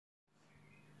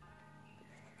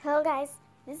Hello guys,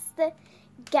 this is the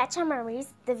Gacha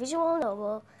Memories, the visual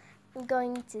novel. I'm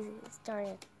going to start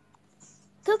it.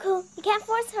 Cuckoo, you can't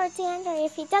force her to enter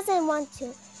if he doesn't want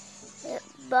to.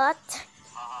 But... Ha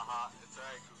ha ha, it's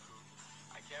alright, Cuckoo.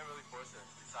 I can't really force her.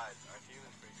 Besides, our team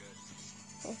is pretty good.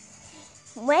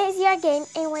 When is your game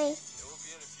anyway? It will be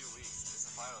in a few weeks. It's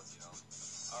the finals, you know.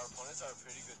 Our opponents are a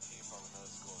pretty good team from another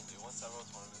school. They won several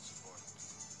tournaments before.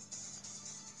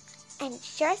 I'm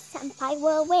sure Senpai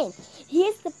will win. He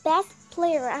is the best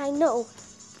player I know.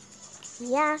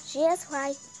 Yeah, she is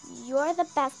right. You're the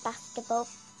best basketball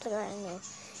player I know.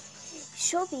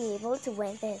 She'll be able to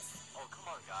win this. Oh,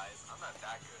 come on, guys. I'm not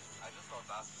that good. I just love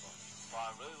basketball. Well,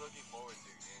 I'm really looking forward to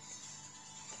your game.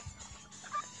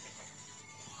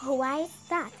 Why is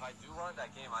that? If I do win that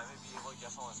game, I may be able to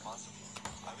get someone sponsor me.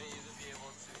 I may even be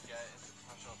able to get into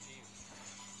professional teams.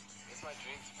 It's my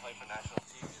dream to play for national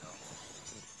team, you know.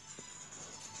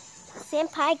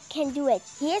 Senpai can do it.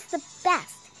 He is the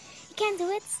best. You can do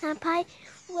it. Senpai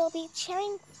will be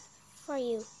cheering for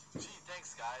you. Gee,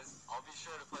 thanks, guys. I'll be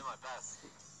sure to play my best.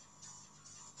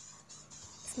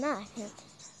 Smell him.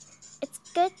 It's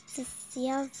good to see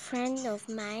a friend of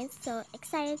mine so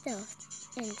excited and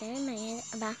determined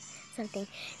about something.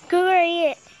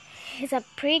 Kuguri is a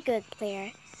pretty good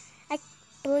player. I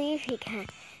believe he can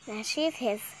achieve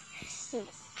his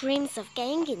dreams of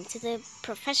getting into the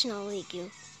professional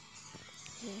league.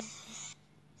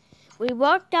 We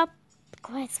worked up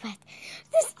quite fast.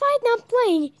 Despite not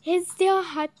playing, he still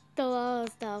had a lot of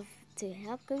stuff to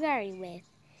help Kugari with.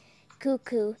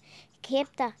 Cuckoo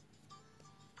kept us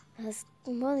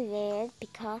motivated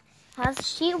because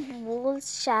she would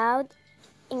shout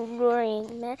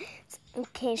encouragement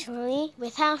occasionally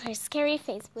without her scary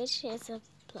face, which is a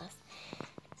plus.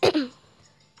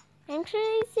 I'm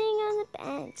currently sitting on the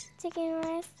bench, taking a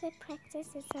rest. The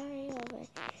practice is already over.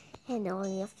 And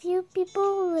only a few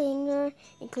people linger,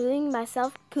 including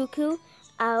myself, Cuckoo,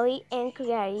 Aoi, and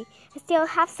Kugari. I still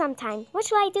have some time. What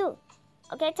should I do?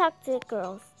 Okay, talk to the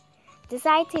girls.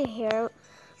 Decide to hear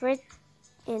it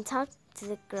and talk to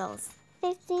the girls.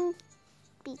 They seem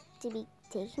to be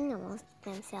taking amongst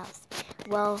themselves.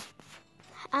 Well,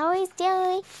 Aoi is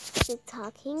daily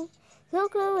talking.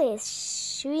 Cuckoo is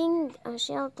shooting a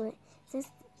shell.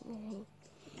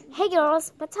 Hey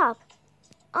girls, what's up?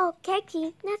 Oh,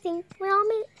 Keki, nothing.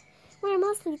 We're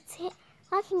mostly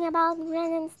talking about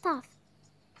random stuff.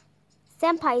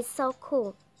 Senpai is so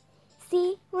cool.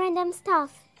 See, random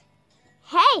stuff.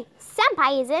 Hey,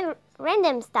 Senpai isn't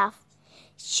random stuff.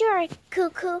 Sure,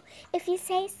 Cuckoo, if you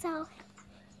say so.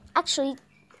 Actually,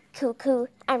 Cuckoo,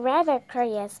 I'm rather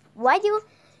curious. Why do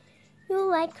you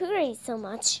like Kuri so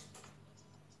much?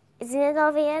 Isn't it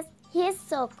obvious? He is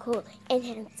so cool and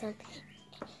handsome.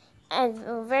 And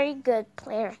a very good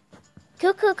player.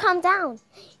 Cuckoo, calm down.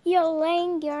 You're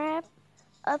letting your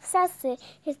obsessive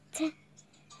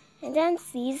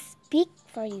tendencies speak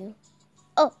for you.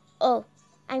 Oh,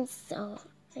 I'm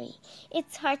sorry.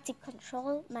 It's hard to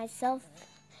control myself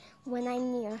when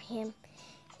I'm near him.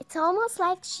 It's almost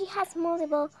like she has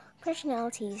multiple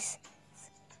personalities.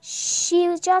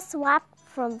 She just swapped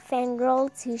from fangirl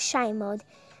to shy mode.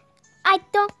 I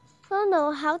don't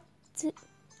know how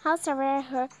severe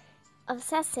her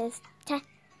obsessive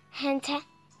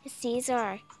tendencies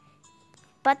are.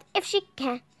 But if she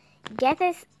can get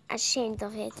ashamed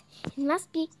of it, it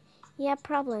must be a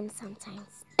problem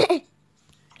sometimes.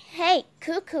 Hey,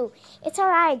 Cuckoo, it's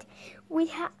alright.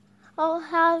 We all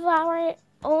have our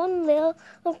own little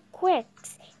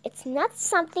quirks. It's not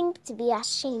something to be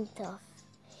ashamed of.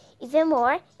 Even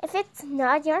more, if it's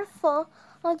not your fault,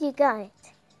 you got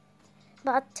it.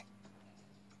 But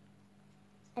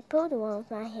I put one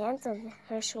of my hands on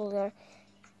her shoulder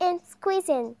and squeeze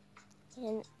in.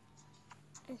 And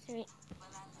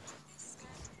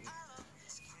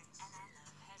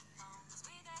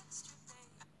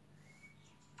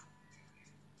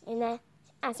in an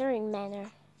answering manner.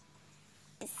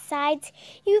 Besides,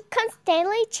 you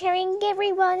constantly cheering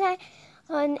everyone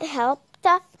on help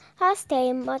us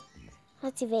stay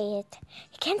motivated.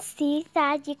 You can see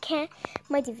that you can't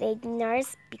motivate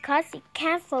nurse because you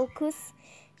can't focus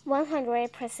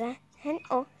 100%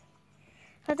 on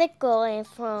the goal in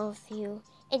front of you.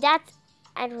 And that's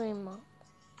admirable.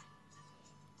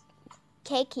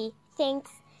 Keki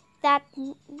thinks that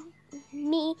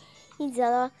me is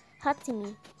a hot to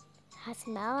me. I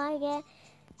smell like it.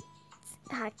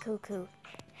 Hot Cuckoo.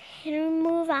 I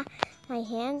remove my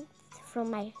hand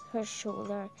from her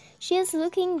shoulder. She is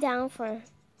looking down for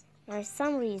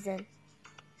some reason.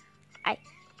 I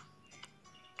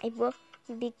will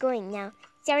be going now.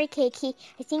 Sorry, Keki.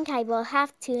 I think I will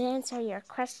have to answer your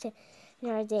question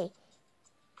another day.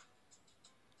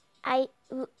 I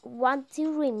want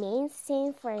to remain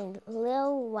sane for a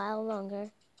little while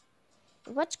longer.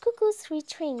 Watch Cuckoo's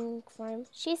retraining form.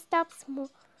 She stops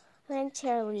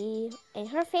momentarily, and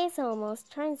her face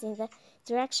almost turns in the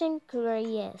direction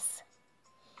Kugari is.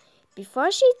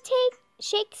 Before she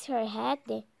shakes her head,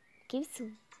 then keeps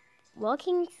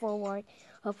walking forward.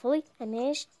 Hopefully, I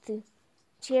managed to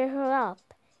cheer her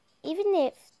up, even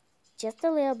if just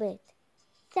a little bit.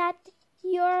 That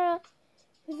you're a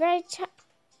very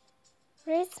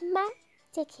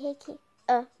charismatic Hiki.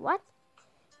 What?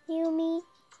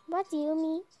 What do you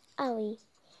mean, Aoi?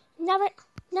 Not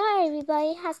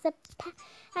everybody has the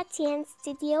patience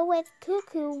to deal with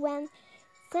Cuckoo when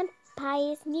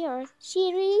Senpai is near.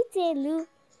 She really did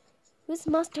lose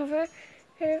most of her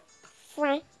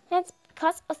friends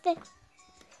because of the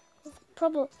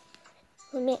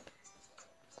problematic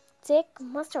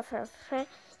most of her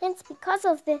friends because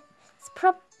of the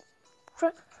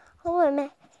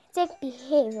problematic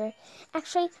behavior.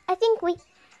 Actually, I think we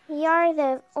are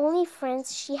the only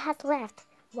friends she has left.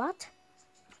 What?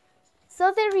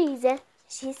 So the reason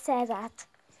she said that,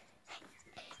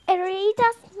 it really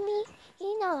does mean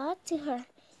a lot to her.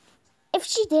 If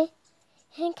she didn't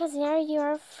consider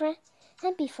your friend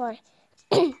before,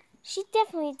 she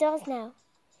definitely does now.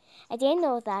 I didn't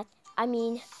know that. I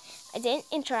mean, I didn't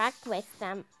interact with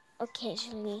them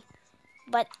occasionally,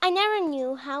 but I never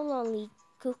knew how lonely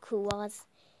Cuckoo was.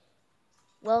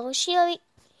 Will she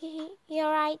be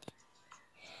alright?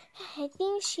 I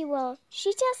think she will.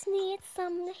 She just needs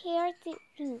some hair to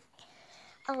eat.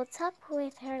 I'll talk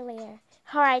with her later.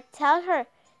 Alright, tell her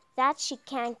that she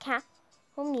can count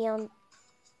on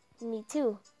me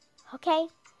too. Okay?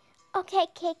 Okay,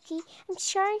 Kiki. I'm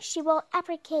sure she will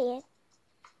appreciate it.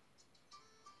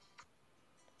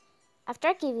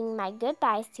 After giving my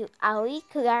goodbyes to Aoi,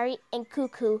 Kugari, and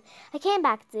Cuckoo, I came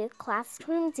back to the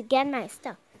classroom to get my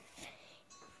stuff.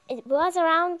 It was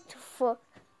around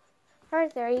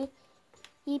 4:30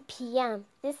 p.m.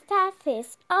 The staff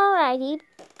is already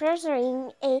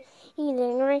pressuring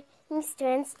learning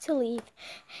students to leave.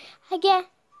 I guess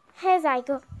I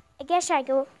go.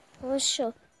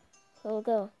 We'll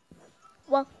go.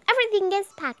 Well, everything is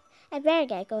packed. I better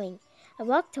get going. I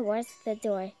walk towards the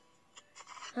door.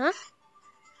 Huh?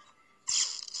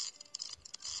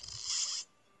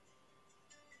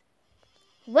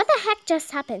 What the heck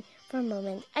just happened? For a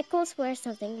moment, I could swear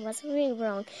something was really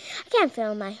wrong. I can't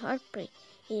feel my heartbeat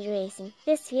racing.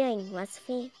 This feeling was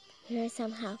familiar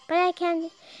somehow, but I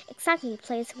can't exactly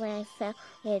place where I felt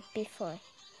it before.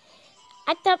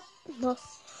 At the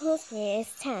most is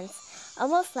tense,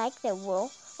 almost like the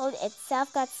world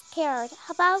itself got scared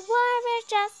about whatever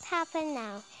just happened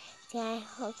now. Did I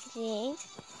hope you didn't?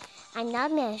 I'm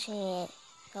not mentioning it.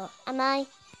 So, am I?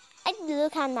 I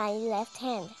look at my left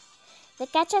hand. The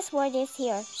Gacha sword is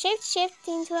here, shift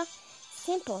into a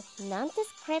simple,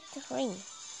 nondescript ring.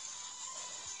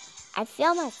 I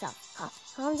feel myself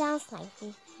calm down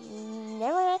slightly.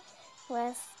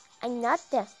 Nevertheless, I'm not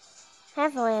the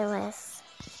heavenless.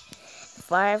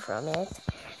 Far from it.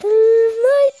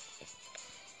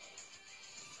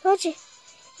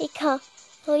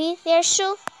 Their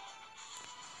shoe.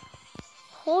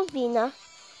 Hold Bina.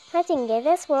 Nothing in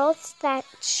this world that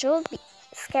should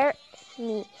scare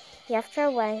me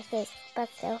after what I faced, but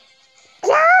still.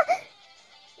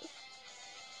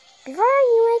 Before I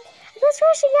knew it, I was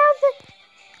rushing out of the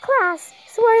class,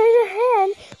 sword in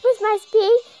hand with my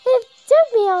speed. It took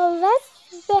me less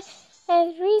than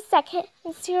 3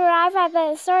 seconds to arrive at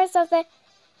the source of the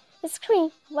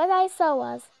screen. What I saw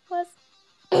was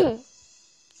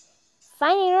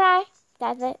finally arrived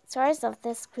at the source of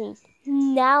the screen.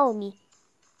 Naomi.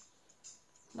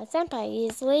 My senpai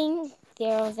is laying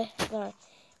there on the floor,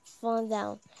 fallen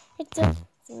down. Her tooth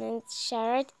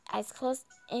shattered, eyes closed,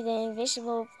 in an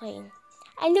invisible plane.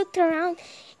 I looked around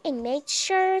and made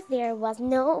sure there was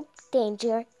no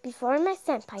danger before my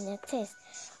senpai noticed.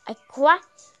 I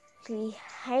quickly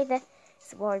hid the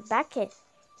sword back in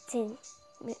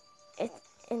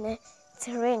the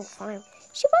ring form.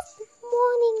 She was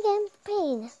moaning in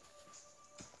pain.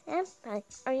 Senpai,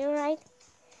 are you alright?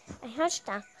 I hunched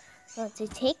down. Want to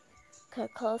take her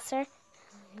closer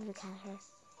and look at her.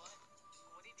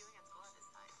 What are you doing at school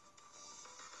at this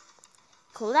time?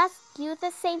 Could ask you at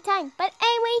the same time, but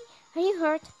anyway, are you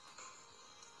hurt?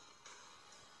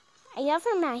 I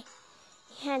offer my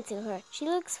hand to her. She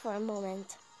looks for a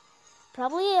moment,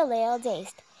 probably a little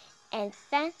dazed, and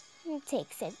then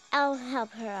takes it. I'll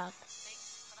help her up.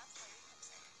 Thanks, but that's what you can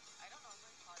say. I don't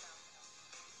normally fall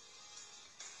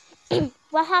down.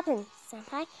 What happened,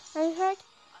 senpai? Are you hurt?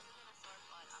 Other than a sore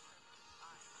spot after the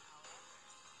eye, however.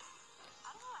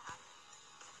 I don't know what happened.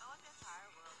 It felt like the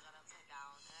entire world got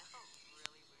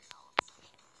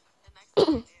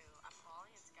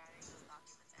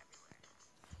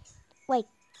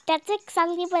That's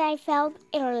exactly what I felt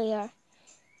earlier.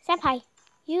 Senpai,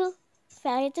 you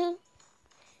felt it too?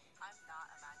 I'm not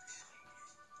imagining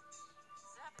things.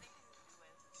 Does it have anything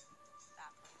to do with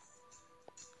that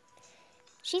place?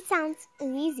 She sounds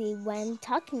uneasy when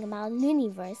talking about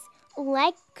universe,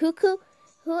 like Cuckoo,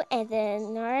 who and the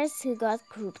nurse who got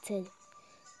corrupted.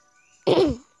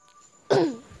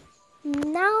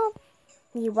 Now,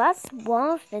 he was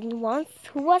one of the ones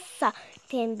who was sucked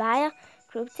by a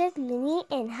corrupted Looney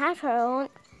and had her own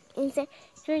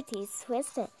insecurities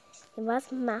twisted. He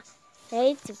was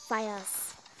ready to fight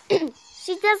us.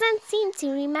 She doesn't seem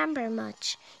to remember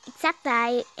much, except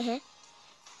that I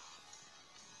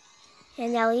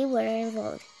and Ellie were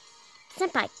involved.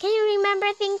 Senpai, can you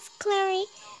remember things clearly? No,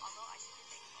 although I should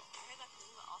be thankful. I heard that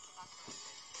Kuga also got corrupted.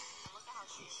 And look at how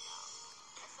she is now.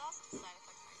 I saw some side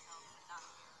effects myself, but not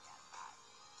nearly as bad.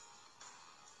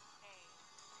 Hey,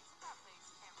 things in that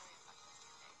place can't really affect us,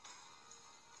 can they?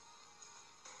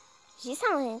 She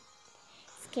sounded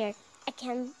scared. I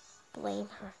can't blame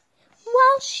her.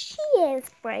 Well, she is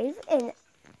brave and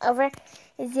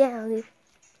overzealous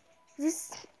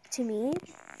to me.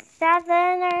 That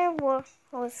then what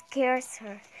scares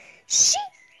her. She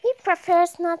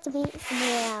prefers not to be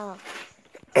small.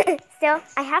 Still,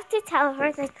 I have to tell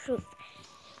her the truth.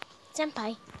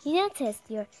 Senpai, you noticed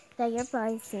that your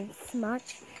body seems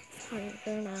much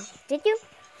stronger now. Did you?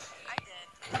 I did.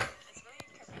 It's really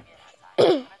convenient at times,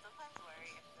 and I sometimes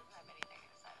worry if it doesn't have any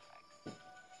negative side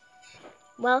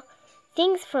effects. Well,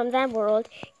 things from that world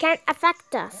can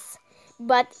affect us,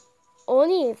 but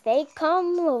only if they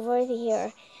come over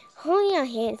here. Only a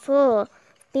handful of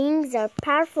things are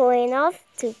powerful enough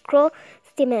to cross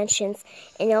dimensions,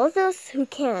 and all those who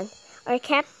can are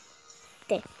kept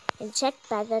and checked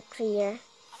by the Creator.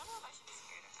 I don't know if I should be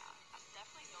scared or not. I'm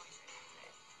definitely going to use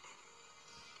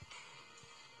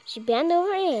it. She bent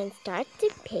over and started to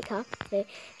pick up the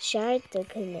shard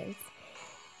documents.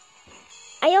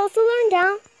 I also leaned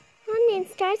down and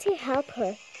started to help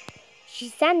her. She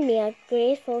sent me a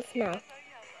grateful smile. I'll tell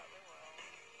you how the other world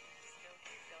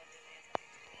still keep diligently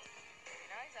attending to it. You're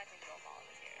not exactly role model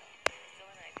material. You're still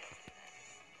an ideal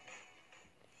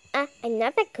student. I'm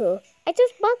not that cool. I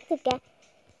just want to get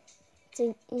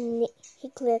to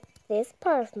neglect this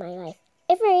part of my life.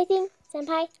 Everything,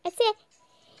 Senpai, that's it.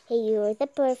 Hey, you're the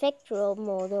perfect role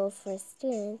model for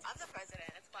students. I'm the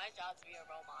president. It's my job to be a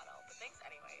role model. But thanks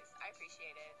anyways. I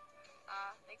appreciate it.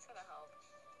 Thanks for the help.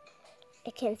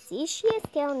 I can see she is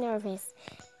still nervous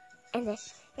and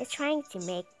is trying to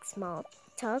make small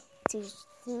talk to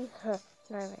soothe her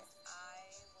nervous. I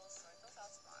will sort this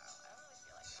out tomorrow. I don't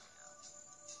really feel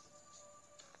like it right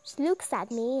now. She looks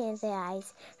at me in the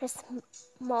eyes. Her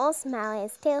small smile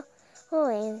is still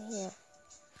in here,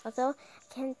 although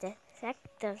I can't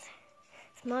detect the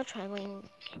small trembling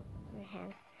in her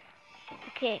hand.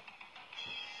 Okay.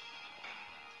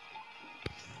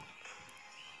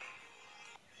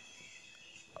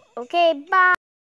 Okay, bye.